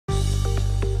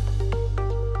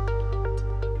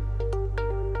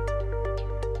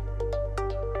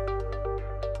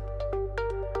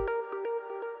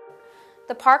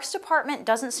The Parks Department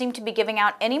doesn't seem to be giving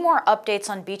out any more updates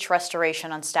on beach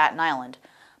restoration on Staten Island,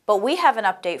 but we have an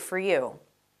update for you.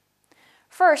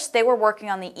 First, they were working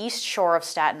on the east shore of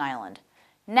Staten Island.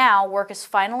 Now, work is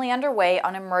finally underway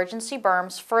on emergency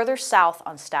berms further south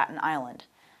on Staten Island.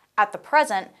 At the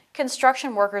present,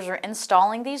 construction workers are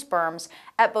installing these berms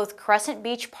at both Crescent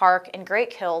Beach Park in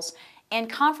Great Hills and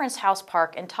Conference House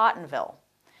Park in Tottenville.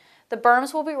 The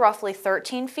berms will be roughly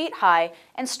 13 feet high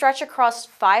and stretch across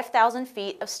 5,000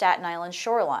 feet of Staten Island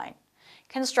shoreline.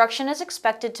 Construction is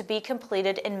expected to be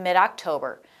completed in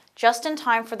mid-October, just in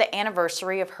time for the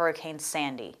anniversary of Hurricane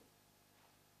Sandy.